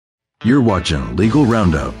You're watching Legal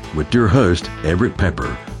Roundup with your host, Everett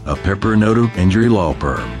Pepper, a Pepper Notum injury law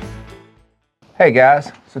firm. Hey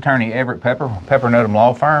guys, it's attorney Everett Pepper, Pepper Notum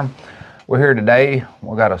Law Firm. We're here today.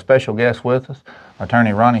 We've got a special guest with us,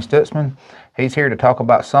 attorney Ronnie Stutzman. He's here to talk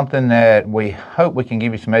about something that we hope we can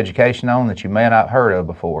give you some education on that you may not have heard of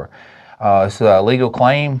before. It's a legal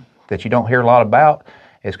claim that you don't hear a lot about.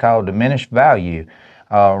 It's called diminished value.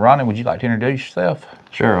 Ronnie, would you like to introduce yourself?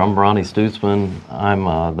 Sure, I'm Ronnie Stutzman. I'm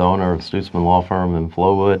the owner of Stutzman Law Firm in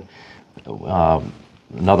Flowood,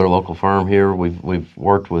 another local firm here. We've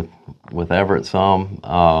worked with Everett some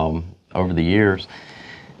over the years,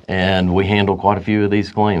 and we handle quite a few of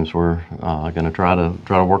these claims. We're going to try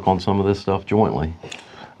to work on some of this stuff jointly.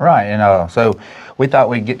 Right, and so we thought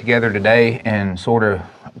we'd get together today and sort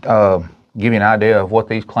of give you an idea of what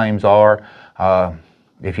these claims are,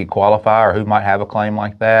 if you qualify or who might have a claim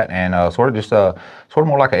like that, and sort of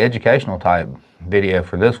more like an educational type video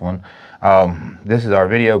for this one. This is our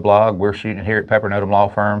video blog. We're shooting here at Pepper Notum Law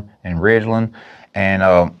Firm in Ridgeland, and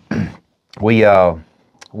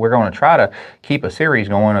we're going to try to keep a series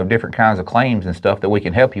going of different kinds of claims and stuff that we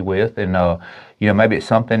can help you with. And maybe it's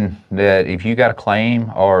something that if you got a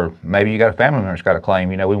claim, or maybe you got a family member that's got a claim,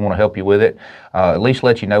 we want to help you with it. At least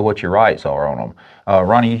let you know what your rights are on them.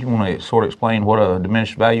 Ronnie, you want to sort of explain what a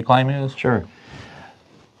diminished value claim is? Sure.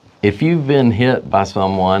 If you've been hit by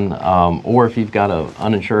someone, or if you've got an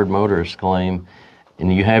uninsured motorist claim,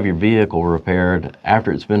 and you have your vehicle repaired,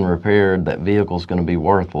 after it's been repaired, that vehicle's going to be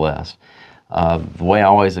worth less. The way I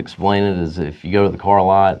always explain it is if you go to the car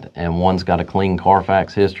lot and one's got a clean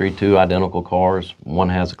Carfax history, two identical cars, one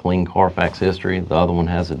has a clean Carfax history, the other one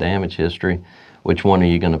has a damage history, which one are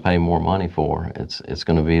you going to pay more money for? It's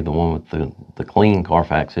going to be the one with the clean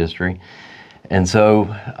Carfax history. And so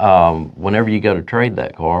whenever you go to trade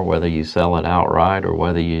that car, whether you sell it outright or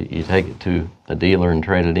whether you take it to a dealer and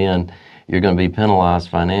trade it in, you're going to be penalized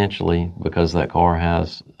financially because that car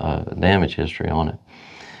has a damage history on it.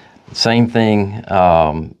 Same thing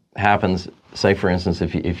happens, say for instance,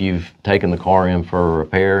 if you've taken the car in for a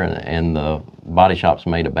repair and the body shop's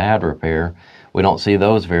made a bad repair. We don't see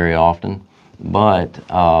those very often, but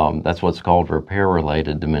that's what's called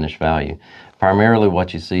repair-related diminished value. Primarily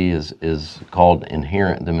what you see is called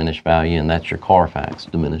inherent diminished value, and that's your Carfax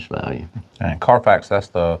diminished value. And Carfax, that's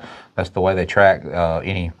the way they track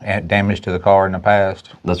any damage to the car in the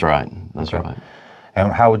past? That's right. That's right.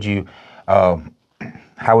 And how would you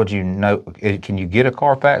know? Can you get a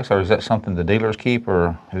Carfax, or is that something the dealers keep,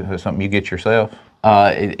 or is it something you get yourself?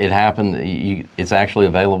 It happened. It's actually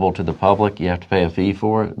available to the public. You have to pay a fee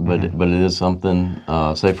for it, but it is something.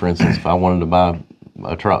 Say, for instance, if I wanted to buy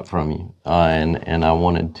a truck from you, and I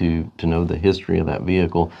wanted to know the history of that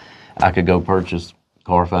vehicle, I could go purchase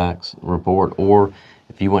Carfax report, or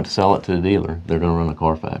if you went to sell it to the dealer, they're going to run a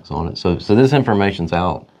Carfax on it. So this information's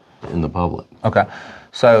out in the public. Okay.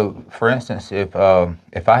 So, for instance, if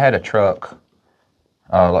I had a truck,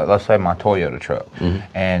 let's say my Toyota truck,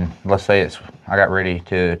 and let's say I got ready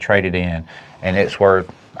to trade it in, and it's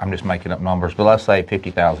worth, I'm just making up numbers, but let's say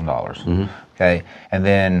 $50,000. Okay, and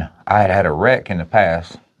then I had a wreck in the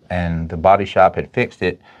past, and the body shop had fixed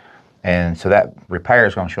it, and so that repair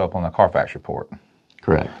is going to show up on the Carfax report.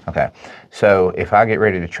 Correct. Okay, so if I get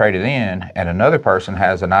ready to trade it in, and another person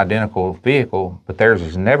has an identical vehicle, but theirs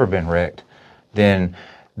has never been wrecked, then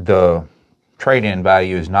the trade-in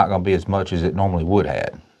value is not going to be as much as it normally would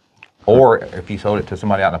have. Or if you sold it to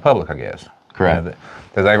somebody out in the public, I guess. Correct.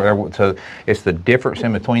 So it's the difference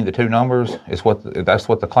in between the two numbers. That's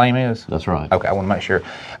what the claim is? That's right. Okay, I want to make sure.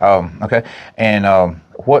 Okay, and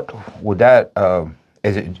what would that,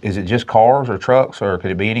 is it just cars or trucks, or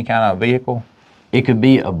could it be any kind of vehicle? It could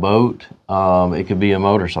be a boat, it could be a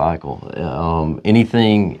motorcycle, any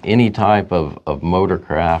type of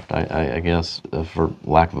motorcraft, I guess, for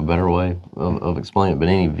lack of a better way of explaining it, but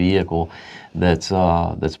any vehicle that's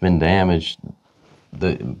been damaged,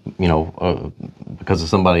 because of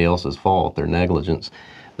somebody else's fault, their negligence,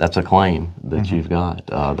 that's a claim that you've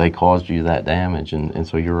got. They caused you that damage, and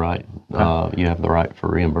so you're right. You have the right for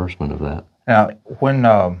reimbursement of that. Now, when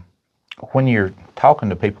you're talking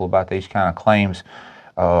to people about these kind of claims,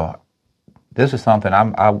 this is something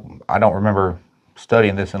I don't remember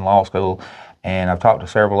studying this in law school, and I've talked to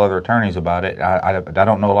several other attorneys about it. I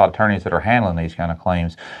don't know a lot of attorneys that are handling these kind of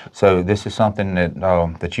claims. So this is something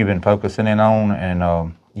that you've been focusing in on, and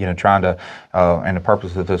trying to, and the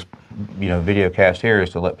purpose of this video cast here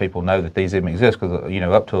is to let people know that these even exist, because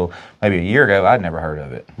up till maybe a year ago I'd never heard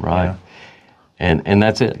of it. Right. And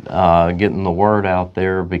that's it, getting the word out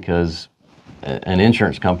there, because an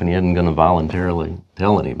insurance company isn't going to voluntarily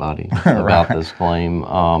tell anybody about this claim.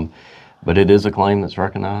 But it is a claim that's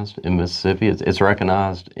recognized in Mississippi. It's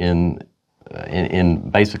recognized in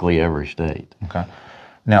basically every state. Okay.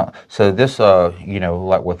 Now, so this,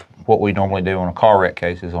 like with what we normally do on a car wreck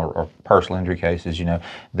cases or personal injury cases,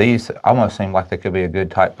 these almost seem like they could be a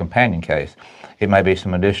good type companion case. It may be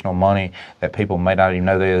some additional money that people may not even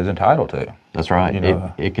know they're entitled to. That's right.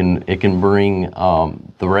 It can bring,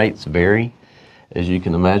 the rates vary. As you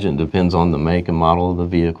can imagine, it depends on the make and model of the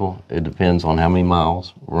vehicle. It depends on how many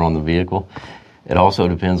miles were on the vehicle. It also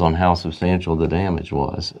depends on how substantial the damage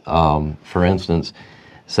was. For instance,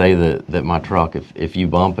 say that my truck, if you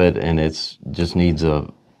bump it and it's just needs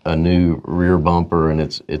a new rear bumper and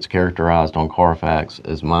it's characterized on Carfax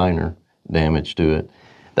as minor damage to it,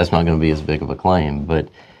 that's not going to be as big of a claim. But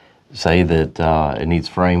say that it needs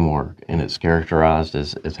framework and it's characterized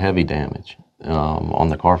as heavy damage on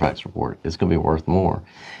the Carfax report, it's going to be worth more.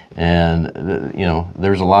 And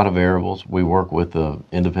there's a lot of variables. We work with the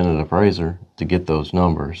independent appraiser to get those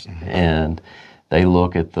numbers, and they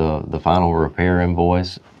look at the final repair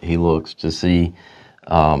invoice. He looks to see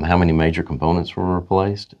how many major components were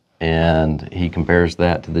replaced, and he compares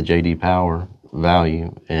that to the J.D. Power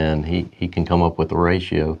value, and he can come up with a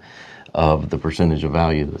ratio of the percentage of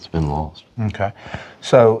value that's been lost. Okay.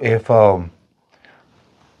 So if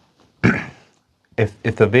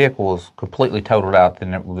the vehicle was completely totaled out,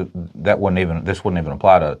 then this wouldn't even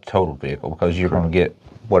apply to a total vehicle, because you're going to get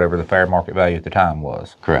whatever the fair market value at the time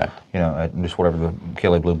was. Correct. Just whatever the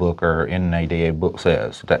Kelly Blue Book or NADA book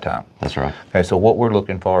says at that time. That's right. Okay, so what we're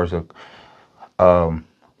looking for is so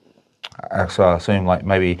I assume like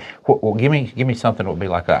maybe, give me something that would be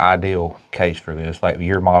like an ideal case for this, like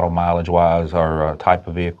year, model, mileage wise, or type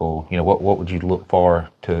of vehicle. What would you look for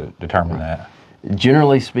to determine that?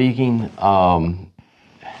 Generally speaking,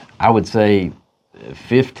 I would say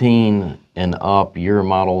 15 and up year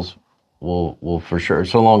models will for sure,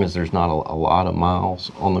 so long as there's not a lot of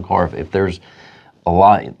miles on the car. If there's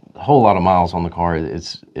a whole lot of miles on the car,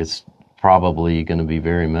 it's probably going to be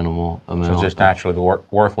very minimal amount. So it's just naturally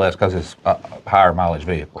worth less because it's a higher mileage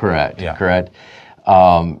vehicle. Correct. Yeah. Correct.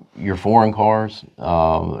 Your foreign cars,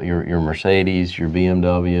 your Mercedes, your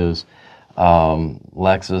BMWs,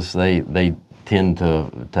 Lexus, they tend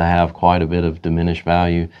to have quite a bit of diminished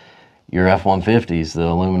value. Your F-150s, the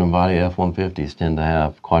aluminum body F-150s, tend to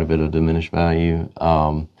have quite a bit of diminished value.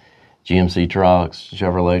 GMC trucks,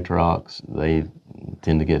 Chevrolet trucks, they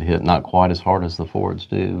tend to get hit not quite as hard as the Fords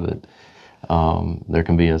do, but there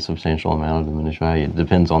can be a substantial amount of diminished value. It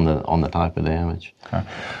depends on the type of damage. Okay.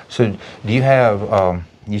 So do you have,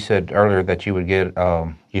 you said earlier that you would get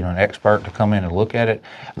an expert to come in and look at it.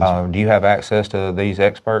 Do you have access to these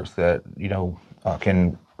experts that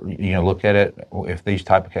can look at it? If these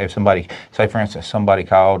type of cases, somebody, say for instance, somebody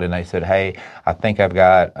called and they said, "Hey, I think I've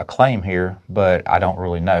got a claim here, but I don't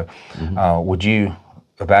really know." Would you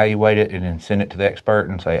evaluate it and then send it to the expert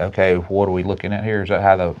and say, "Okay, what are we looking at here?" Is that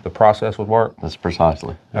how the process would work? That's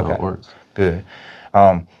precisely how it works. Good.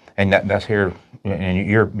 And that's here, and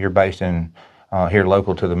you're based in here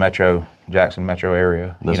local to the Jackson metro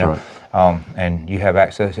area. That's right. And you have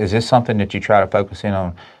access. Is this something that you try to focus in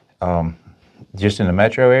on just in the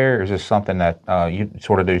metro area, or is this something that you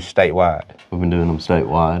sort of do statewide? We've been doing them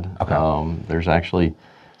statewide. Okay. There's actually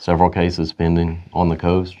several cases pending on the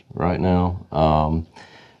coast right now, a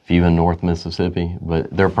few in North Mississippi, but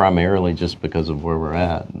they're primarily, just because of where we're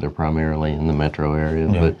at, they're primarily in the metro area,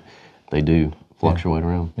 but they do fluctuate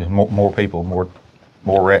around. Yeah, more people, more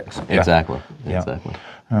wrecks. Exactly. Yeah. Exactly.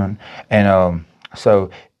 And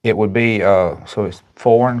so it would be so it's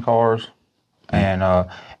foreign cars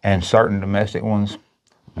and certain domestic ones.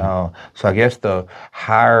 So I guess the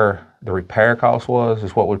higher the repair cost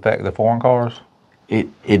is what would affect the foreign cars. It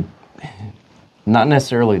not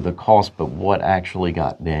necessarily the cost, but what actually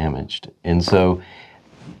got damaged. And so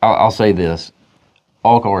I'll say this: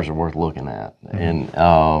 all cars are worth looking at. And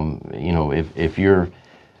if you're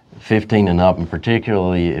 15 and up, and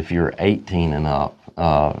particularly if you're 18 and up,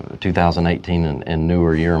 2018 and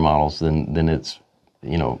newer year models, then it's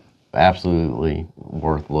absolutely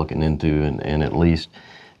worth looking into and at least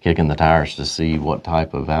kicking the tires to see what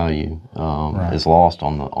type of value is lost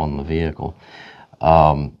on the vehicle.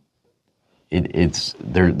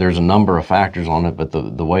 There's a number of factors on it, but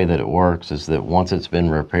the way that it works is that once it's been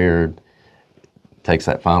repaired, takes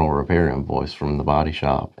that final repair invoice from the body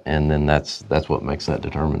shop, and then that's what makes that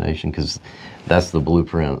determination, because that's the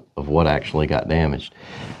blueprint of what actually got damaged.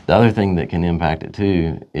 The other thing that can impact it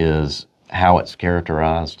too is how it's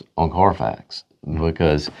characterized on Carfax,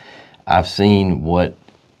 because I've seen what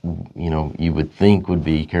you would think would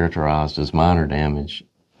be characterized as minor damage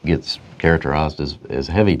gets characterized as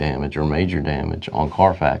heavy damage or major damage on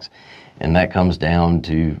Carfax, and that comes down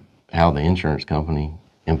to how the insurance company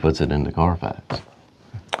inputs it into Carfax.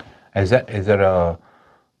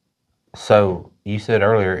 So you said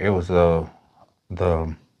earlier it was the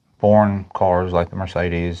foreign cars like the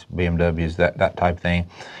Mercedes, BMWs, that type thing,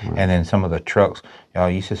 and then some of the trucks.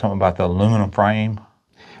 You said something about the aluminum frame.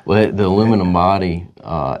 Well, the aluminum body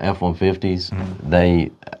F-150s,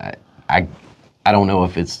 I don't know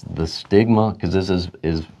if it's the stigma, because this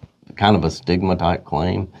is kind of a stigma type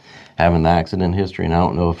claim, having the accident history, and I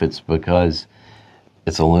don't know if it's because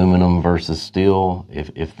it's aluminum versus steel,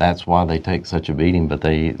 if that's why they take such a beating, but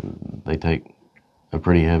they take a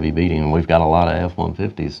pretty heavy beating, and we've got a lot of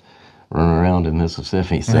F-150s running around in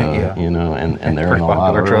Mississippi, so and they're in a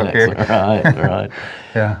lot of wrecks, here. right,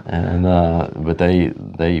 yeah, and but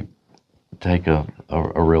they take a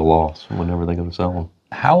real loss whenever they go to sell them.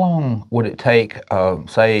 How long would it take?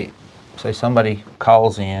 Say somebody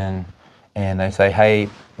calls in and they say, "Hey,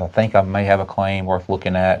 I think I may have a claim worth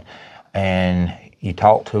looking at," and you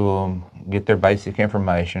talk to them, get their basic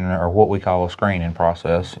information, or what we call a screening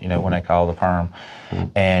process, when they call the firm.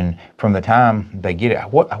 And from the time they get it,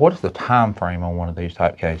 what is the time frame on one of these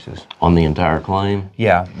type cases? On the entire claim?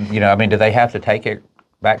 Yeah. Do they have to take it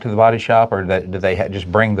back to the body shop, or do they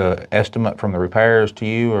just bring the estimate from the repairs to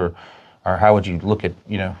you, or how would you look at,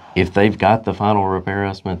 If they've got the final repair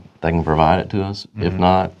estimate, they can provide it to us. If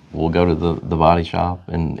not, we'll go to the body shop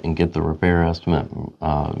and get the repair estimate,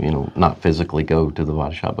 not physically go to the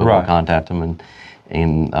body shop, but we'll contact them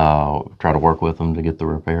and try to work with them to get the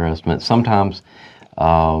repair estimate. Sometimes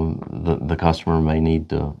the customer may need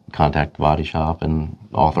to contact the body shop and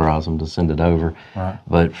authorize them to send it over. Right.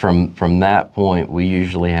 But from that point, we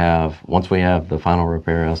usually have, once we have the final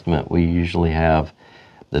repair estimate, we usually have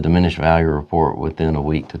the diminished value report within a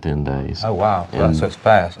week to 10 days. Oh, wow. So it's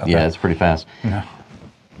fast. Okay. Yeah, it's pretty fast. Yeah.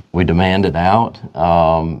 We demand it out,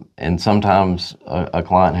 and sometimes a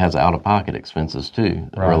client has out-of-pocket expenses too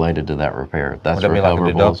related to that repair. That's would that be like a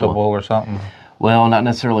deductible well. or something? Well, not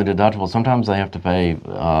necessarily deductible. Sometimes they have to pay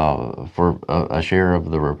for a share of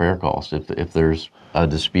the repair cost if there's a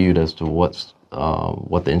dispute as to what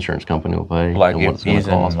the insurance company will pay like and what it's going to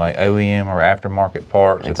using cost. like OEM or aftermarket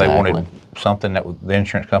parts. Exactly. If they wanted something that the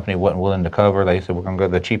insurance company wasn't willing to cover, they said, we're going to go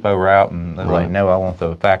the cheapo route, and they're like, no, I want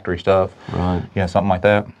the factory stuff. Right. Something like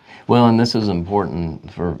that. Well, and this is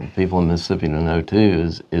important for people in Mississippi to know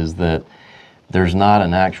too, is that there's not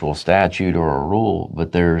an actual statute or a rule,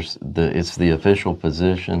 but it's the official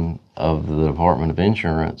position of the Department of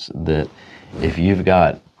Insurance that if you've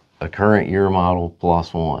got a current year model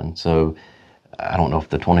plus one, so I don't know if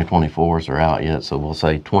the 2024s are out yet, so we'll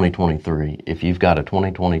say 2023. If you've got a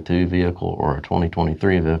 2022 vehicle or a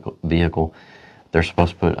 2023 vehicle, they're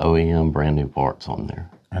supposed to put OEM brand new parts on there.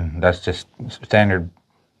 And that's just standard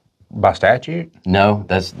by statute? No,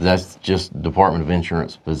 that's just Department of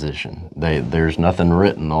Insurance position. There's nothing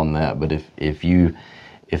written on that, but if the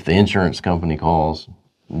insurance company calls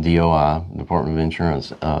DOI, Department of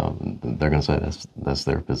Insurance, they're going to say that's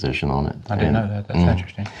their position on it. I didn't know that. That's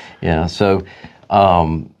interesting. Yeah, so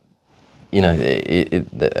I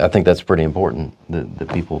think that's pretty important that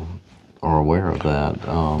people are aware of that.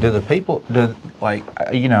 Do the people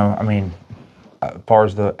as far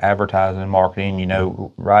as the advertising and marketing,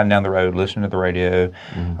 riding down the road, listening to the radio,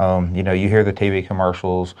 you hear the TV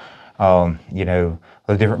commercials, the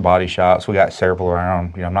different body shops. We got several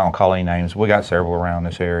around. I'm not gonna call any names. We got several around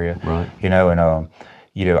this area. Right. I know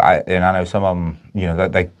some of them.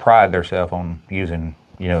 That they pride themselves on using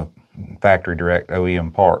factory direct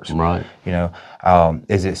OEM parts. Right.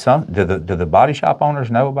 Is it do the body shop owners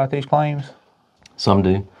know about these claims? Some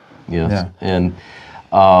do. Yes. Yeah. And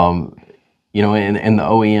and the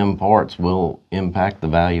OEM parts will impact the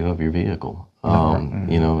value of your vehicle.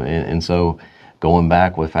 And so going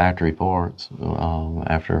back with factory parts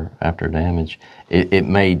after damage, it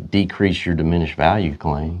may decrease your diminished value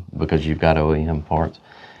claim because you've got OEM parts,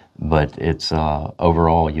 but it's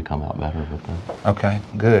overall you come out better with them. Okay,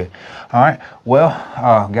 good. All right. Well,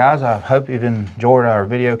 guys, I hope you've enjoyed our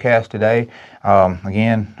video cast today.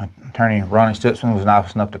 Again, Attorney Ronnie Stutzman was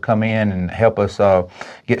nice enough to come in and help us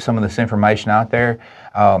get some of this information out there.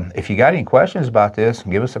 If you got any questions about this,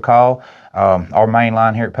 give us a call. Our main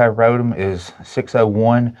line here at Pepper Odom is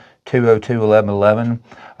 601-202-1111.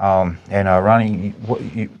 And Ronnie,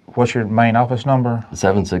 what's your main office number?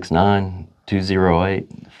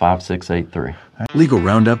 769-208-5683. Legal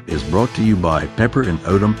Roundup is brought to you by Pepper and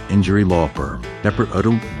Odom Injury Law Firm,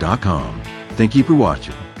 pepperodom.com. Thank you for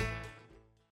watching.